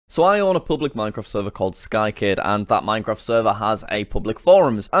So I own a public Minecraft server called Skykid, and that Minecraft server has a public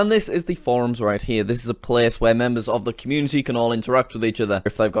forums. And this is the forums right here. This is a place where members of the community can all interact with each other.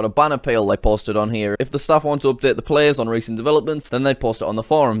 If they've got a ban appeal, they post it on here. If the staff want to update the players on recent developments, then they post it on the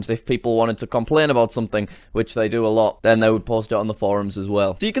forums. If people wanted to complain about something, which they do a lot, then they would post it on the forums as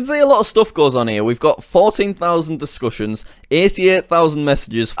well. So you can see a lot of stuff goes on here. We've got 14,000 discussions, 88,000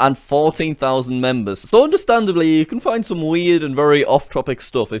 messages, and 14,000 members. So understandably, you can find some weird and very off-topic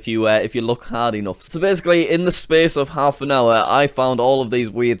stuff if you look hard enough. So basically, in the space of half an hour, I found all of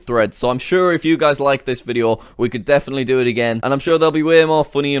these weird threads. So I'm sure if you guys like this video, we could definitely do it again. And I'm sure there'll be way more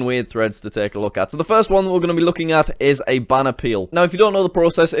funny and weird threads to take a look at. So the first one that we're going to be looking at is a ban appeal. Now, if you don't know the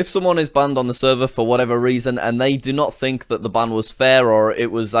process, if someone is banned on the server for whatever reason, and they do not think that the ban was fair, or it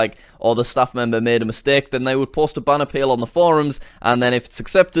was like, or the staff member made a mistake, then they would post a ban appeal on the forums, and then if it's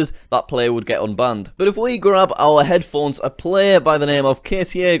accepted, that player would get unbanned. But if we grab our headphones, a player by the name of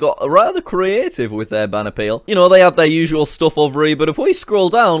KTA got rather creative with their ban appeal. You know, they had their usual stuff over here, but if we scroll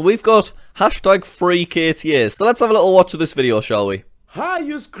down, we've got hashtag free KTA. So let's have a little watch of this video, shall we? Hi,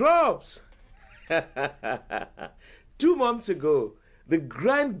 you scrubs! 2 months ago, the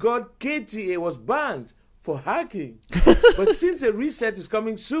Grand God KTA was banned for hacking. But since a reset is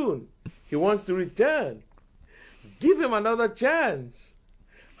coming soon, he wants to return. Give him another chance.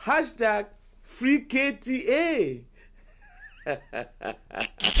 Hashtag free KTA.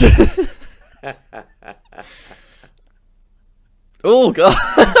 Oh god,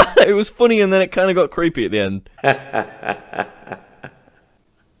 it was funny and then it kind of got creepy at the end.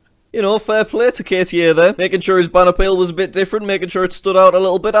 You know, fair play to KTA there, making sure his ban appeal was a bit different, making sure it stood out a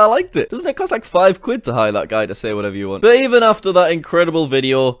little bit. I liked it. Doesn't it cost like £5 to hire that guy to say whatever you want? But even after that incredible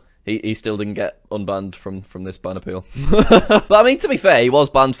video, he still didn't get unbanned from this ban appeal. But I mean, to be fair, he was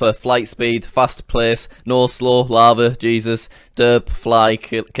banned for flight speed, fast place, no slow, lava, Jesus, derp, fly,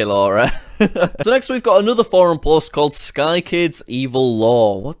 kill. So next we've got another forum post called Skykid's Evil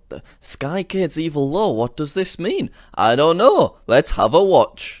Law. What the? Skykid's Evil Law? What does this mean? I don't know. Let's have a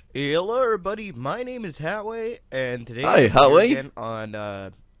watch. Hello everybody, my name is Hatway, and today Hi, I'm Hatway. here again on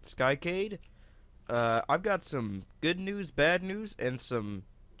Skykade. I've got some good news, bad news, and some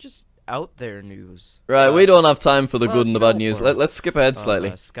just out there news. Right, we don't have time for the good and the bad no news. more. Let's skip ahead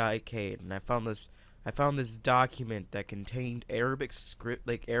slightly. Skykade, and I found this document that contained Arabic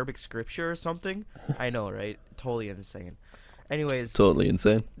scripture or something. I know, right? Totally insane. Anyways, Totally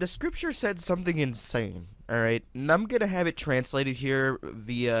insane. the scripture said something insane, alright? And I'm gonna have it translated here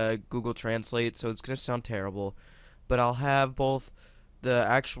via Google Translate, so it's gonna sound terrible. But I'll have both the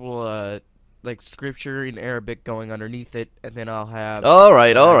actual, like, scripture in Arabic going underneath it, and then I'll have...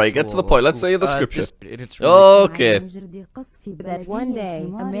 Alright, get to the point. Let's say the scripture. Okay. That one day,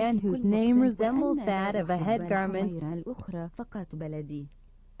 a man whose name resembles that of a head garment,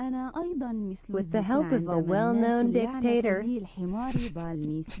 with the help of a well-known dictator who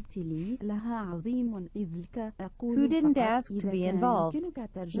didn't ask to be involved,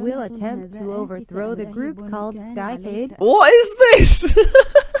 will attempt to overthrow the group called Skykade. What is this?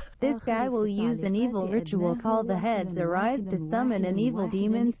 This guy will use an evil ritual called the Heads Arise to summon an evil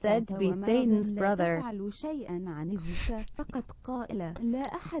demon said to be Satan's brother.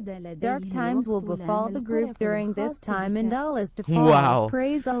 Dark times will befall the group during this time, and all is to fall. Wow.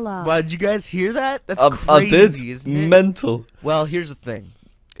 Praise Allah. But did you guys hear that? That's I crazy, did. isn't it? Mental. Well, here's the thing.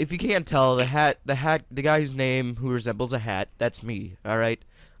 If you can't tell, the guy whose name who resembles a hat, that's me, alright?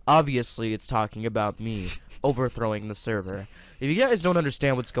 Obviously, it's talking about me overthrowing the server. If you guys don't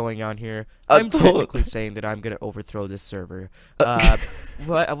understand what's going on here, I'm technically saying that I'm gonna overthrow this server.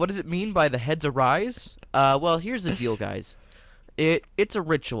 What does it mean by the Heads Arise? Well, here's the deal, guys. It's a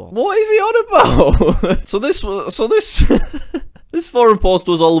ritual. What is he on about? so this this forum post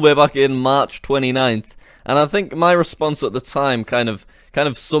was all the way back in March 29th, and I think my response at the time kind of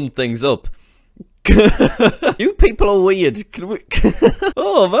summed things up. You people are weird. Can we?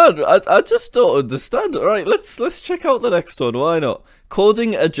 Oh man, I just don't understand. All right, let's check out the next one. Why not?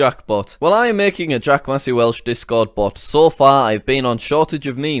 Coding a Jackbot. Well, I am making a Jack Massey Welsh Discord bot. So far, I've been on shortage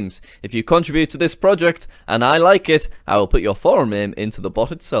of memes. If you contribute to this project and I like it, I will put your forum name into the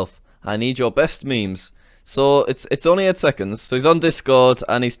bot itself. I need your best memes. So it's only 8 seconds. So he's on Discord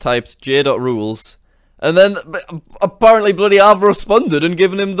and he's typed j.rules. And then, apparently bloody I've responded and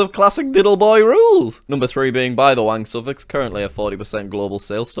given him the classic diddle boy rules. Number 3 being Buy the Wang suffix, currently a 40% global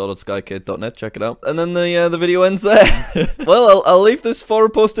sale, stored at skykid.net, check it out. And then the video ends there. Well, I'll leave this forum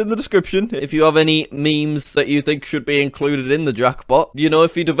post in the description. If you have any memes that you think should be included in the Jackbot, you know,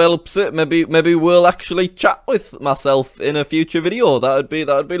 if he develops it, maybe we'll actually chat with myself in a future video. That would be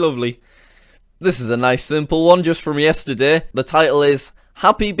lovely. This is a nice simple one just from yesterday. The title is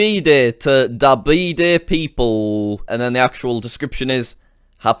Happy B-Day to da B-Day people. And then the actual description is,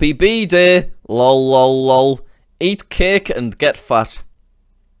 Happy B-Day, lol lol lol, eat cake and get fat.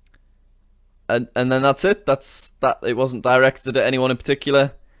 And then that's it. That's that. It wasn't directed at anyone in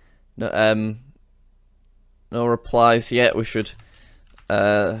particular. No, no replies yet. We should.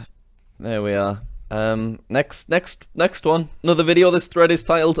 There we are. Next one. Another video. This thread is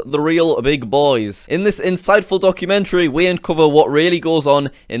titled "The Real Big Boys." In this insightful documentary, we uncover what really goes on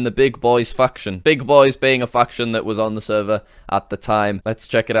in the Big Boys faction. Big Boys being a faction that was on the server at the time. Let's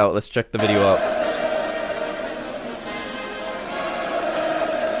check it out. Let's check the video out.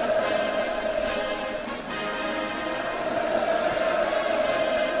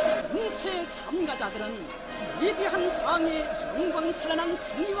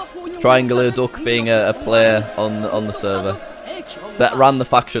 Triangular Duck being a player on the server that ran the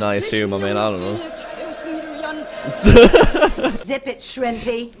faction, I assume. I mean, I don't know. Zip it,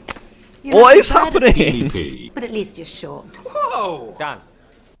 Shrimpy. What is happening? But at least you're short. Whoa! Dan.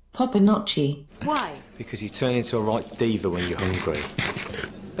 Papanocci. Why? Because you turn into a right diva when you're hungry.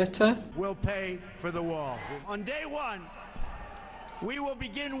 Better? We'll pay for the wall. On day one, we will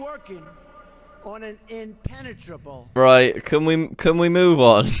begin working on an impenetrable. Right, can we move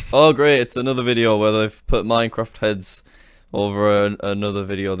on? Oh great, it's another video where they've put Minecraft heads over another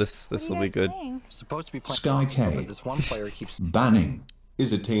video. This will be good. Supposed to be playing Sky K. but this one player keeps Banning.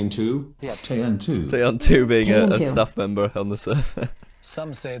 Is it TN2? Yeah. TN2. TN2 being a staff member on the server.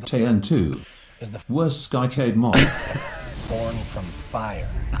 Some say the TN2 is the worst Skycade mod. born from fire.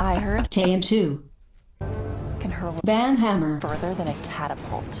 I heard TN2 can hurl Banhammer. further than a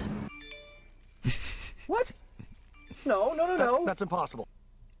catapult. What? No. That's impossible.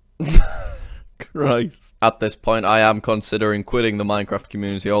 Christ. At this point, I am considering quitting the Minecraft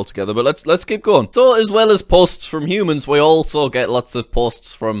community altogether, but let's keep going. So, as well as posts from humans, we also get lots of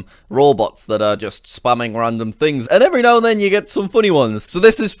posts from robots that are just spamming random things, and every now and then you get some funny ones. So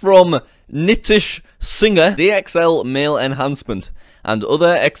this is from Nitish Singer, DXL Male Enhancement, and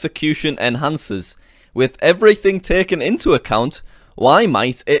other execution enhancers. With everything taken into account, why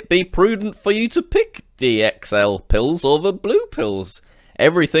might it be prudent for you to pick DXL pills over blue pills?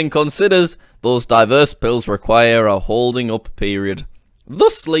 Everything considered, those diverse pills require a holding up period.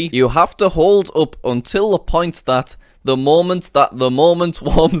 Thusly, you have to hold up until the point that the moment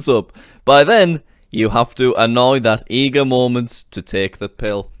warms up. By then, you have to annoy that eager moment to take the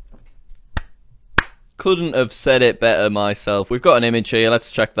pill. Couldn't have said it better myself. We've got an image here,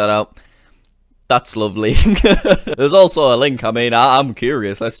 let's check that out. That's lovely. There's also a link. I mean, I'm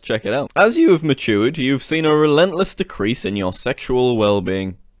curious. Let's check it out. As you have matured, you've seen a relentless decrease in your sexual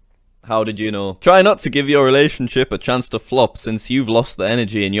well-being. How did you know? Try not to give your relationship a chance to flop since you've lost the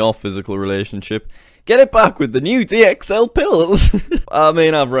energy in your physical relationship. Get it back with the new DXL pills. I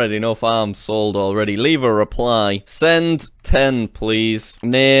mean, I've read enough. I'm sold already. Leave a reply. Send 10, please.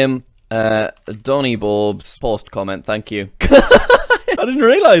 Name, Donny Bobs. Post comment. Thank you. I didn't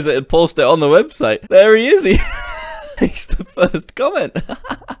realise it had posted it on the website. There he is. He's the first comment.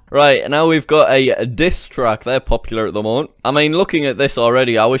 Right, now we've got a diss track. They're popular at the moment. I mean, looking at this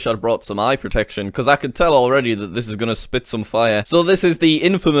already, I wish I'd brought some eye protection, because I could tell already that this is going to spit some fire. So this is the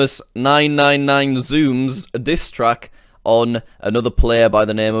infamous 999 Zooms diss track on another player by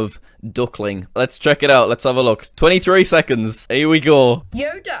the name of Duckling. Let's check it out. Let's have a look. 23 seconds. Here we go.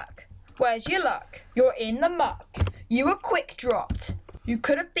 Yo, Duck, where's your luck? You're in the muck. You were quick dropped. You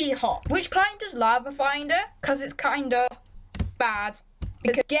couldn't be hot. Which client does Lava Finder? Cause it's kinda bad.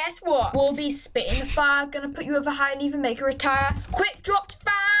 Because guess what? We'll be spitting the fire, gonna put you over high and even make her retire. Quick dropped,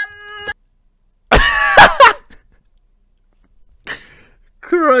 fam!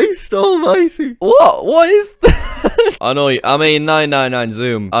 Christ almighty. What is that? I know you, I mean 999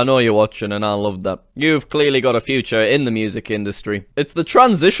 Zoom. I know you're watching and I love that. You've clearly got a future in the music industry. It's the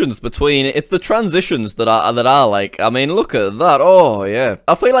transitions that I like. I mean, look at that. Oh, yeah.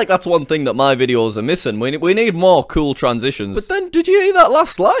 I feel like that's one thing that my videos are missing. We need more cool transitions. But then, did you hear that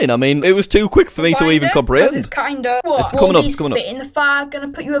last line? I mean, it was too quick for me to even comprehend. It's kinda what? It's coming up, it's coming up. Spitting the fire, gonna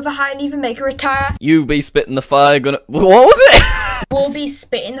put you over high and even make her retire. You be spitting the fire, gonna... What was it? We'll be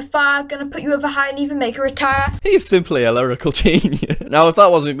spitting the fire, gonna put you over high and even make her retire. He's simply a lyrical genius. Now, if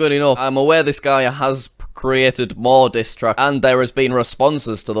that wasn't good enough, I'm aware this guy has created more diss tracks, and there has been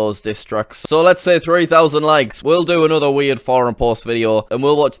responses to those diss tracks. So let's say 3,000 likes. We'll do another weird forum post video, and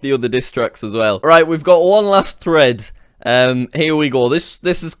we'll watch the other diss tracks as well. Right, we've got one last thread. Here we go. This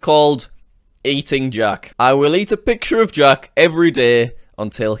is called Eating Jack. I will eat a picture of Jack every day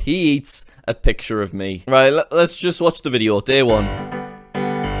until he eats a picture of me. Right, let's just watch the video. Day one.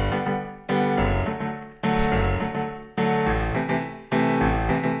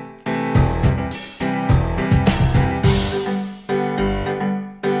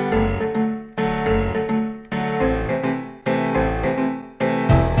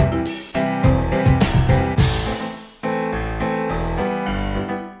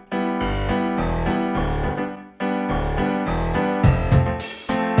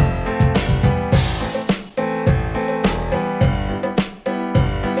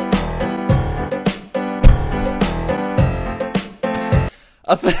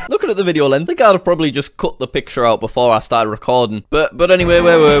 Looking at the video length, I think I'd have probably just cut the picture out before I started recording. But anyway,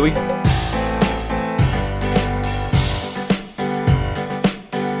 where were we?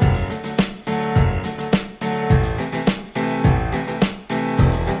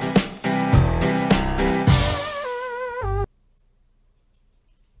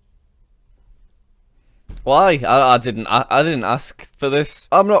 Why? I didn't ask for this.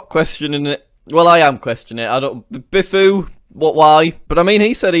 I'm not questioning it. Well, I am questioning it. I don't... Bifu, what, why? But I mean,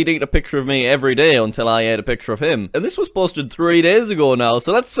 he said he'd eat a picture of me every day until I ate a picture of him. And this was posted 3 days ago now,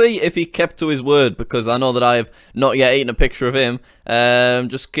 so let's see if he kept to his word, because I know that I have not yet eaten a picture of him.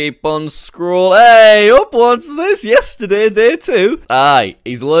 Just keep on scroll. Hey, up, what's this? Yesterday, day 2. Aye,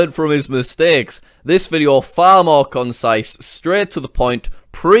 he's learned from his mistakes. This video, far more concise, straight to the point,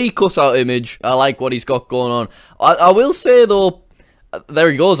 pre-cut out image. I like what he's got going on. I will say though,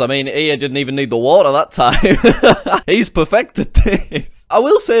 there he goes. I mean, he didn't even need the water that time. He's perfected this. I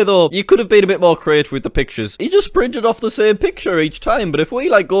will say though, you could have been a bit more creative with the pictures. He just printed off the same picture each time. But if we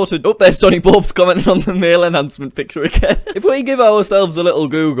like go to... Oh, there's Donny Bob's commenting on the male enhancement picture again. If we give ourselves a little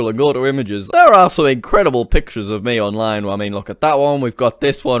Google and go to images, there are some incredible pictures of me online. I mean, look at that one. We've got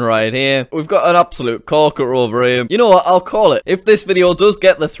this one right here. We've got an absolute corker over here. You know what? I'll call it. If this video does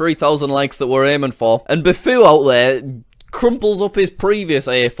get the 3,000 likes that we're aiming for, and Bifu out there crumples up his previous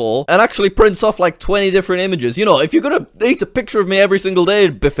A4 and actually prints off like 20 different images. You know, if you're gonna eat a picture of me every single day,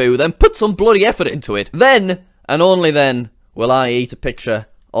 Bifu, then put some bloody effort into it. Then, and only then, will I eat a picture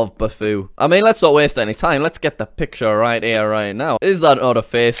of Bifu. I mean, let's not waste any time. Let's get the picture right here, right now. Is that not a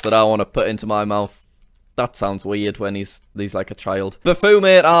face that I want to put into my mouth? That sounds weird when he's like a child. Bifu,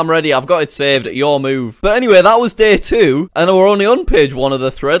 mate, I'm ready. I've got it saved. Your move. But anyway, that was day 2, and we're only on page 1 of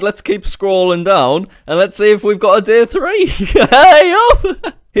the thread. Let's keep scrolling down, and let's see if we've got a day 3. Hey,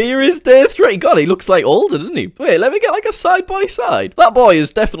 up! Here is day 3. God, he looks like older, doesn't he? Wait, let me get like a side by side. That boy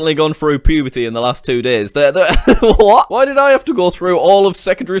has definitely gone through puberty in the last 2 days. What? Why did I have to go through all of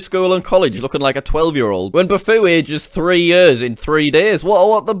secondary school and college looking like a 12-year-old when Bifu ages 3 years in 3 days?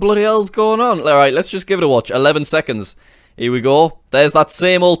 What the bloody hell's going on? Alright, let's just give it a watch. 11 seconds. Here we go. There's that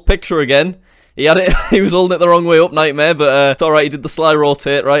same old picture again. He had it. He was holding it the wrong way up, Nightmare, but it's alright. He did the slide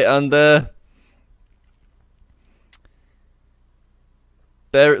rotate, right? And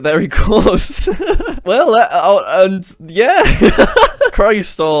there he goes. Well, and yeah.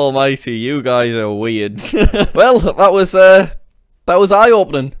 Christ almighty, you guys are weird. Well, that was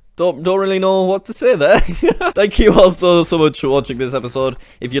eye-opening. Don't really know what to say there. Thank you all so much for watching this episode.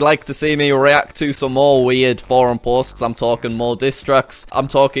 If you'd like to see me react to some more weird forum posts, I'm talking more diss tracks, I'm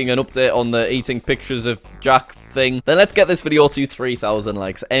talking an update on the eating pictures of Jack thing, then let's get this video to 3,000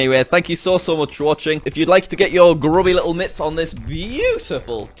 likes. Anyway, thank you so much for watching. If you'd like to get your grubby little mitts on this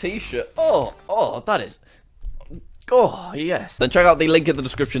beautiful t-shirt, oh, that is... Oh, yes. Then check out the link in the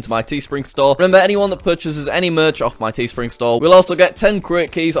description to my Teespring store. Remember, anyone that purchases any merch off my Teespring store will also get 10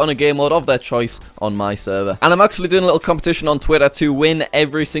 crate keys on a game mode of their choice on my server. And I'm actually doing a little competition on Twitter to win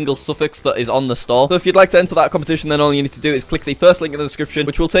every single suffix that is on the store. So if you'd like to enter that competition, then all you need to do is click the first link in the description,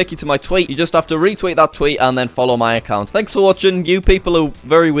 which will take you to my tweet. You just have to retweet that tweet and then follow my account. Thanks for watching. You people are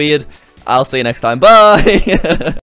very weird. I'll see you next time. Bye!